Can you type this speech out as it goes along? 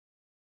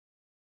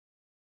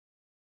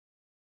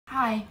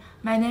Hi,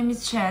 my name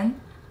is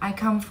Chen. I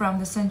come from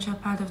the central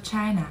part of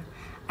China.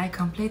 I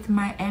completed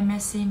my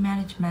MSc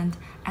Management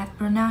at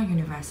Brunel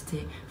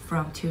University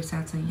from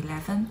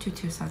 2011 to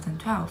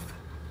 2012.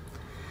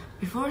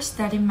 Before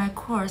studying my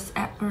course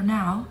at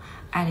Brunel,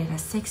 I did a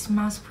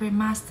 6-month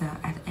pre-master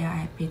at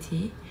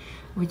LIPT,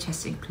 which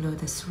has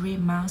included 3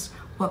 months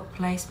work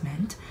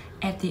placement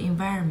at the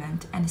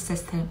Environment and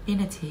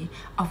Sustainability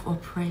of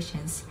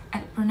Operations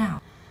at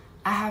Brunel.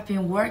 I have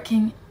been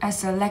working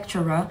as a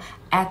lecturer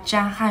at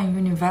Zhanghan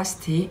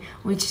University,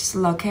 which is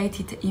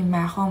located in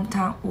my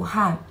hometown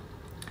Wuhan.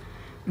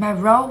 My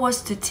role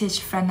was to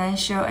teach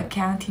financial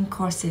accounting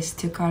courses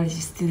to college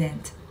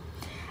students.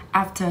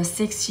 After a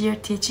 6-year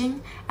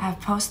teaching, I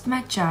have posted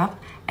my job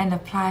and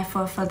applied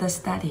for further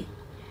study.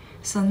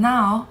 So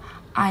now,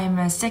 I am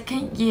a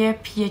 2nd-year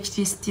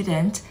PhD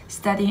student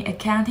studying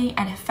accounting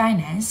and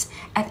finance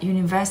at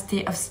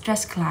University of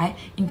Strathclyde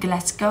in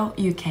Glasgow,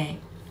 UK.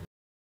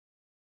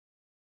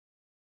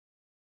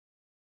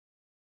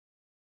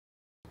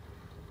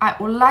 I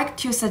would like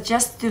to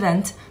suggest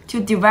students to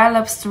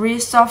develop 3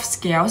 soft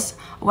skills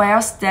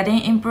while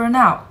studying in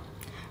Brunel.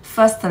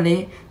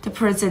 Firstly, the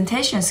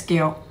presentation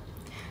skill.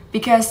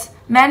 Because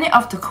many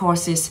of the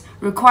courses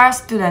require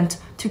students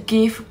to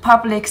give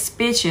public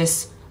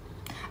speeches.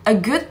 A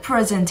good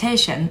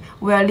presentation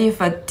will leave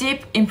a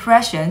deep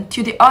impression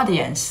to the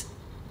audience.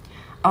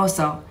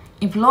 Also,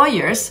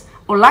 employers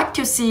would like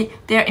to see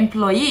their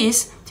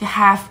employees to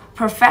have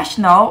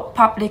professional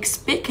public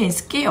speaking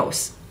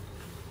skills.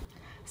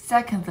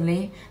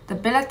 Secondly, the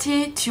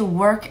ability to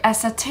work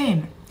as a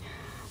team.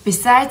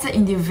 Besides the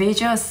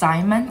individual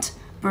assignment,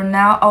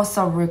 Brunel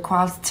also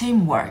requires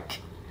teamwork.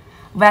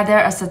 Whether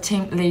as a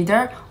team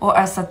leader or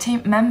as a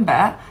team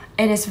member,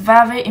 it is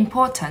very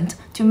important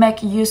to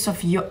make use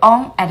of your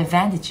own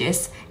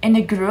advantages in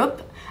the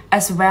group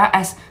as well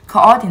as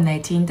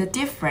coordinating the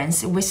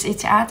difference with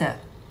each other.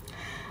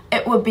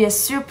 It will be a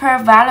super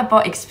valuable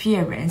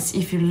experience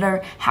if you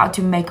learn how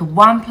to make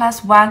 1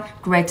 + 1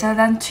 greater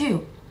than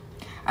 2.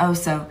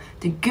 Also,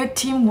 the good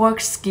teamwork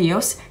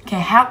skills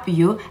can help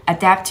you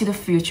adapt to the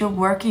future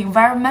work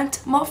environment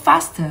more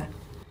faster.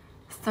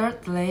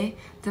 Thirdly,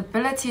 the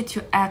ability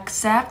to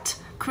accept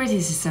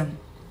criticism.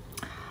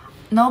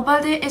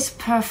 Nobody is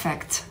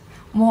perfect.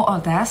 More or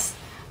less,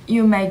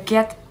 you may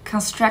get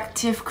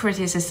constructive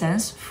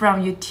criticisms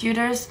from your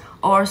tutors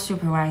or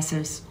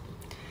supervisors.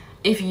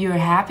 If you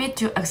are happy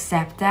to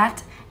accept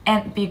that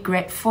and be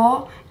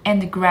grateful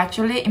and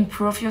gradually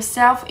improve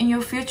yourself in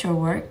your future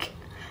work,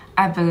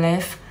 I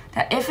believe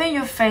that even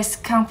you face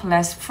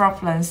complex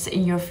problems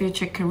in your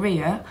future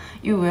career,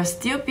 you will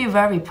still be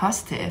very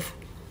positive.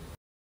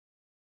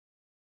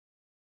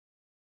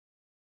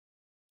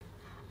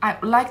 I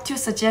would like to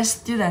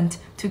suggest students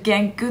to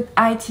gain good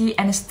IT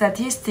and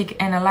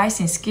statistic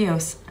analyzing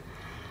skills.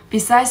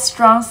 Besides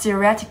strong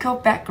theoretical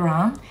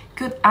background,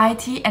 good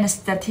IT and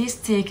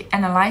statistic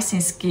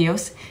analyzing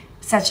skills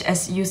such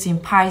as using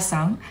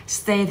Python,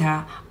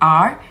 Stata,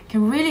 R,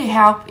 can really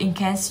help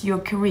enhance your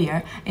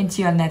career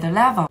into another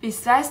level.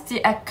 Besides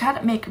the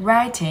academic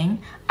writing,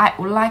 I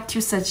would like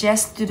to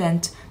suggest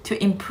students to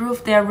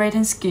improve their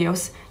written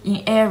skills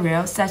in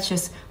areas such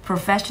as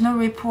professional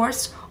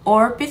reports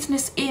or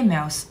business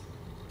emails.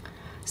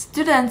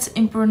 Students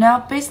in Brunel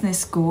Business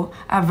School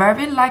are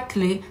very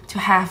likely to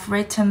have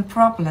written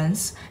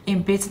problems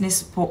in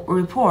business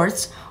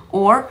reports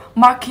or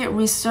market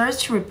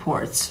research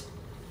reports.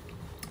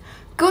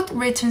 Good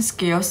written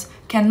skills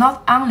can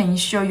not only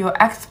show your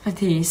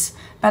expertise,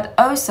 but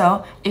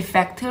also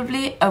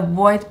effectively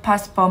avoid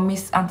possible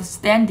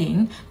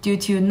misunderstanding due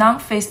to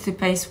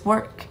non-face-to-face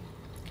work.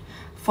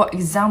 For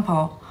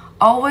example,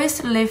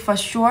 always leave a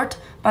short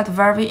but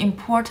very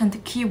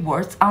important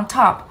keywords on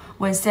top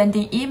when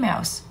sending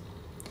emails.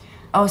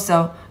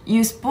 Also,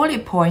 use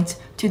bullet points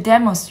to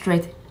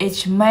demonstrate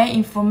each main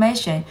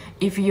information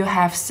if you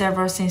have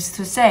several things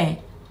to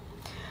say.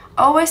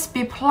 Always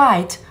be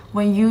polite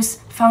when use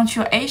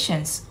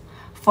punctuations.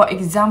 For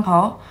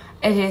example,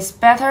 it is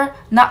better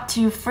not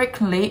to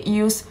frequently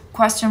use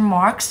question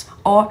marks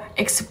or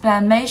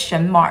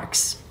exclamation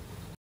marks.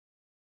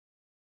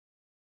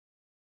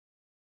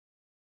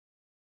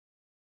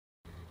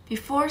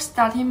 Before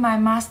starting my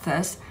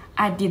master's,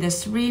 I did a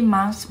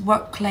 3-month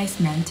work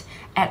placement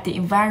at the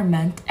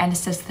Environment and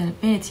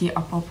Sustainability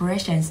of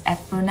Operations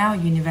at Brunel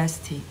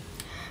University.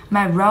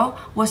 My role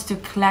was to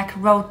collect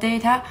raw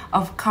data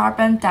of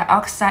carbon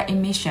dioxide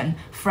emission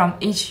from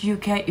each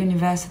UK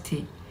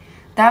university.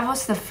 That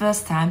was the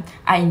first time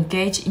I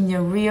engaged in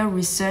a real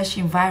research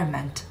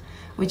environment,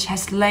 which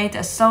has laid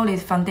a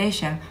solid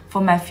foundation for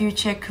my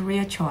future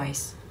career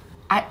choice.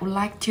 I would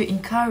like to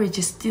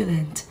encourage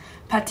students,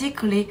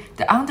 particularly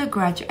the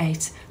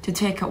undergraduates, to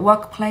take a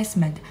work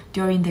placement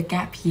during the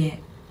gap year.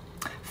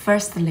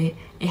 Firstly,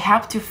 it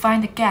helps to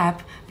find the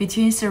gap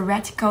between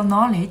theoretical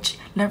knowledge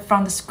learned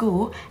from the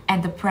school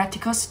and the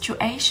practical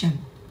situation.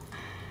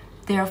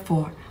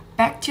 Therefore,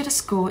 back to the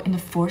school in the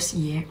 4th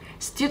year,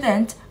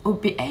 students will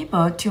be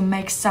able to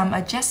make some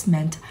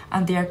adjustment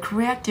on their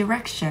career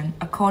direction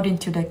according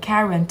to the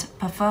current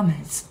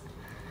performance.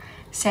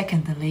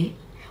 Secondly,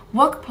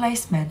 work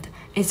placement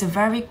is a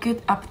very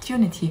good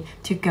opportunity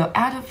to go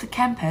out of the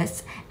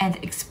campus and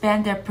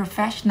expand their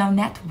professional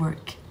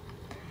network.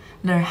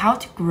 Learn how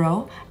to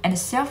grow and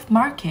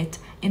self-market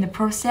in the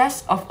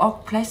process of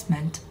work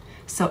placement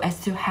so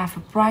as to have a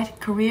bright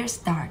career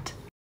start.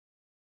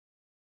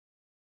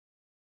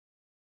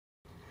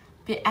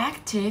 Be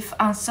active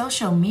on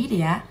social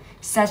media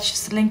such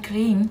as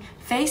LinkedIn,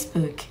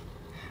 Facebook.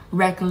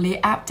 Regularly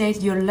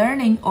update your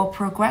learning or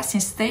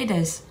progressing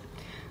status.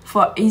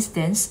 For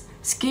instance,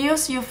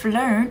 skills you've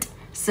learned,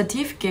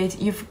 certificate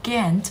you've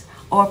gained,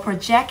 or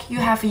project you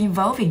have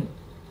involving.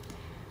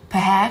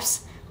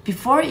 Perhaps,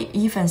 before you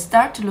even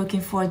start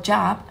looking for a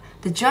job,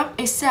 the job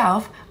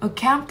itself will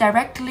come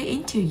directly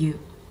into you.